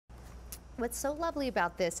What's so lovely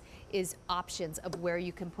about this is options of where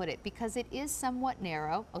you can put it, because it is somewhat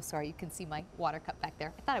narrow. Oh, sorry, you can see my water cup back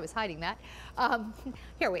there. I thought I was hiding that.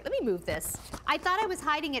 Here, wait, let me move this. I thought I was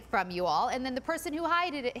hiding it from you all, and then the person who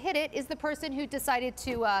hid it is the person who decided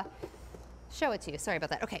to show it to you. Sorry about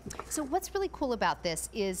that. Okay, so what's really cool about this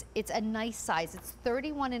is it's a nice size. It's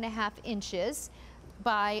 31.5 inches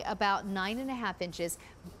by about 9.5 inches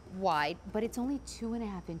wide, but it's only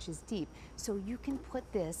 2.5 inches deep. So you can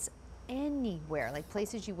put this anywhere, like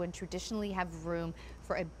places you wouldn't traditionally have room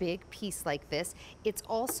for a big piece like this. It's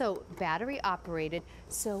also battery operated,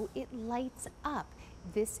 so it lights up.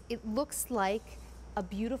 It looks like a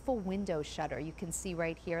beautiful window shutter. You can see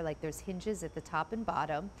right here, like there's hinges at the top and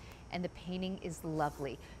bottom, and the painting is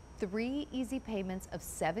lovely. 3 easy payments of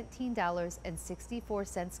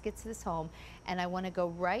 $17.64 gets this home. And I want to go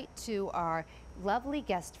right to our lovely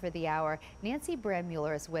guest for the hour. Nancy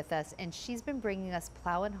Brandmuller is with us, and she's been bringing us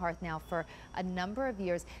Plow and Hearth now for a number of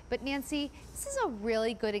years. But Nancy, this is a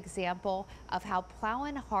really good example of how Plow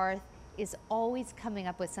and Hearth is always coming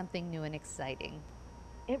up with something new and exciting.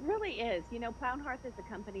 It really is. You know, Plow Hearth is a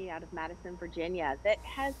company out of Madison, Virginia that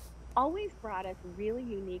has always brought us really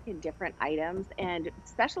unique and different items and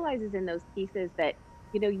specializes in those pieces that,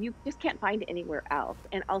 you just can't find anywhere else.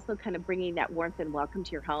 And also kind of bringing that warmth and welcome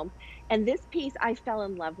to your home. And this piece I fell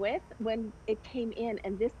in love with when it came in,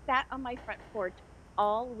 and this sat on my front porch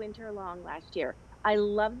all winter long last year. I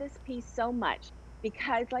love this piece so much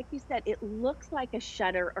because, like you said, it looks like a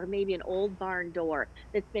shutter or maybe an old barn door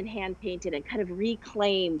that's been hand painted and kind of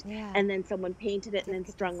reclaimed, Yeah. and then someone painted it and then Look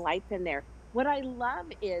at strung this. lights in there. What I love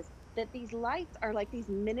is that these lights are like these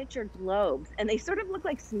miniature globes, and they sort of look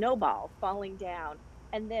like snowballs falling down.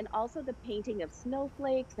 And then also the painting of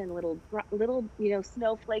snowflakes and little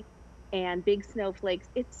snowflakes and big snowflakes.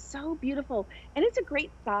 It's so beautiful, and it's a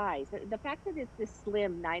great size. The fact that it's this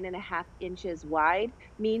slim 9.5 inches wide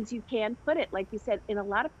means you can put it, like you said, in a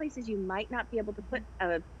lot of places you might not be able to put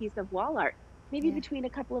a piece of wall art, maybe Yeah. between a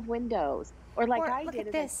couple of windows, or like Or I look did, at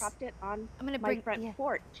is I this. propped it on I'm gonna my bring, front yeah.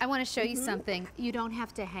 porch. I want to show you Hmm. something. You don't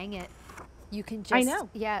have to hang it. You can I just, know.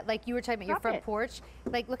 yeah, like you were talking about your Prop front it. porch.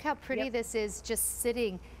 Like, look how pretty Yep. this is just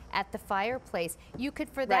sitting at the fireplace. You could,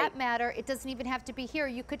 for Right. that matter, it doesn't even have to be here.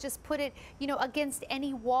 You could just put it, against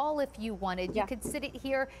any wall if you wanted. You Yeah. could sit it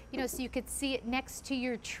here, so you could see it next to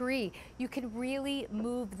your tree. You can really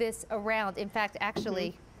move this around. In fact, Hmm.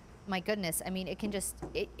 actually, my goodness, I mean, it can just,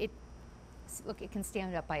 look, it can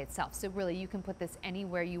stand up by itself. So really, you can put this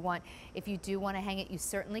anywhere you want. If you do want to hang it, you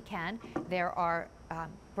certainly can. There are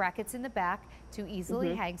brackets in the back to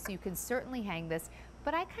easily Hmm. hang, so you can certainly hang this.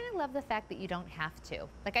 But I kind of love the fact that you don't have to.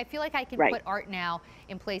 Like, I feel like I can Right. put art now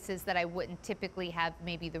in places that I wouldn't typically have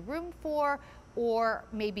maybe the room for, or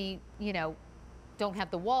maybe, don't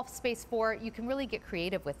have the wall space for. You can really get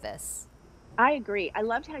creative with this. I agree. I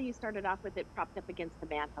loved how you started off with it propped up against the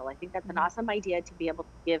mantle. I think that's an Mhm. awesome idea to be able to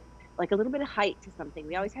give like a little bit of height to something.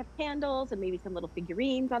 We always have candles and maybe some little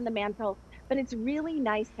figurines on the mantle, but it's really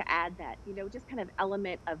nice to add that, just kind of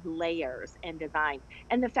element of layers and design.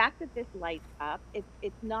 And the fact that this lights up,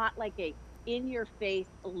 it's not like a in your face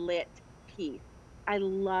lit piece. I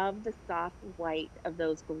love the soft white of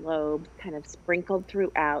those globes kind of sprinkled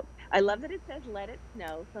throughout. I love that it says "Let it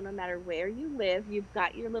snow," so no matter where you live, you've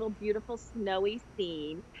got your little beautiful snowy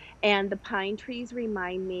scene, and the pine trees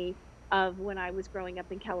remind me of when I was growing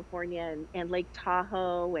up in California and Lake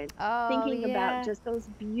Tahoe, and Oh, thinking about yeah. just those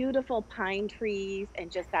beautiful pine trees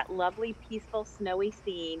and just that lovely, peaceful, snowy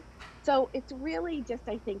scene. So it's really just,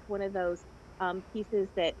 I think, one of those pieces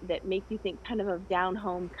that make you think kind of down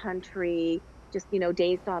home country, just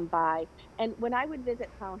days gone by. And when I would visit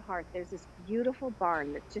Plow Hearth, there's this beautiful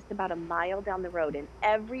barn that's just about a mile down the road. And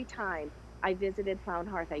every time I visited Plow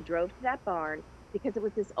Hearth, I drove to that barn because it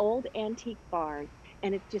was this old antique barn.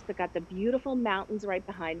 And it's just got the beautiful mountains right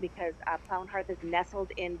behind, because Plow Hearth is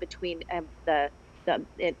nestled in between kind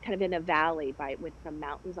of in a valley with some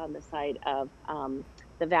mountains on the side of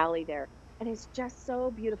the valley there. And it's just so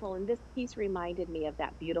beautiful. And this piece reminded me of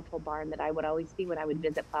that beautiful barn that I would always see when I would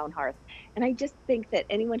visit Plow Hearth. And I just think that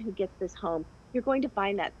anyone who gets this home, you're going to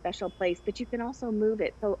find that special place, but you can also move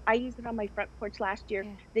it. So I used it on my front porch last year.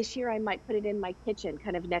 Yeah. This year, I might put it in my kitchen,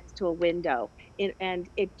 kind of next to a window. And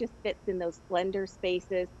it just fits in those slender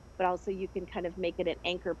spaces, but also you can kind of make it an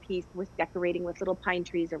anchor piece with decorating with little pine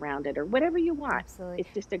trees around it or whatever you want. Absolutely.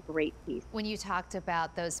 It's just a great piece. When you talked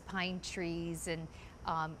about those pine trees and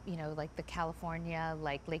like the California,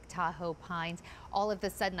 like Lake Tahoe pines, all of a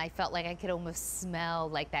sudden I felt like I could almost smell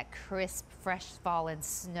like that crisp, fresh fallen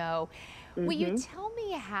snow. Will you Hmm. tell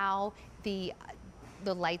me how the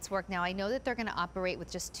the lights work. Now I know that they're going to operate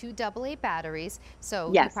with just 2 AA batteries, so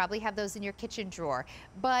you Yes. probably have those in your kitchen drawer.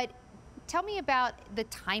 But tell me about the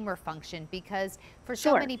timer function, because for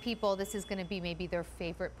so Sure. many people, this is going to be maybe their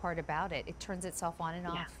favorite part about it. It turns itself on and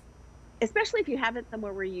Yeah. off. Especially if you have it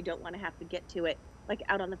somewhere where you don't want to have to get to it, like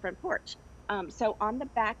out on the front porch. So on the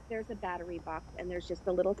back, there's a battery box and there's just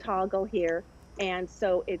a little toggle here. And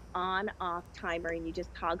so it's on off timer and you just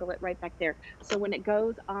toggle it right back there. So when it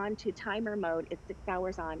goes on to timer mode, it's 6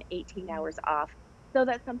 hours on, 18 hours off. So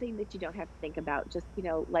that's something that you don't have to think about. Just,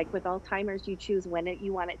 like with all timers, you choose when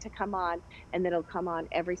you want it to come on and then it'll come on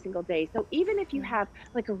every single day. So even if you have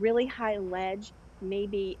like a really high ledge,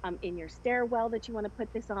 maybe in your stairwell that you want to put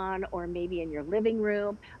this on, or maybe in your living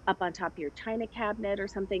room, up on top of your china cabinet or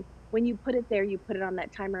something. When you put it there, you put it on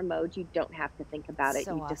that timer mode. You don't have to think about it.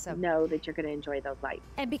 So You just awesome. know that you're going to enjoy those lights.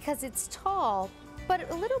 And because it's tall, but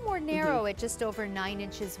a little more Hmm. narrow at just over 9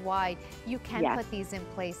 inches wide, you can Yes. put these in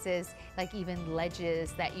places like even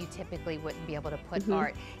ledges that you typically wouldn't be able to put Hmm.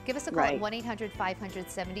 art. Give us a call at Right.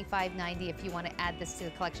 1-800-500-7590 if you want to add this to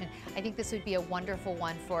the collection. I think this would be a wonderful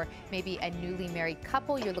one for maybe a newly married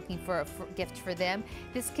couple. You're looking for a gift for them.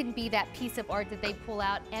 This can be that piece of art that they pull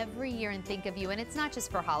out every year and think of you. And it's not just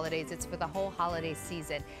for holidays, it's for the whole holiday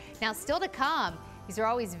season. Now, still to come, these are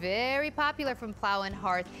always very popular from Plow and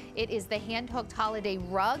Hearth. It is the hand-hooked holiday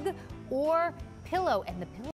rug or pillow, and the pillow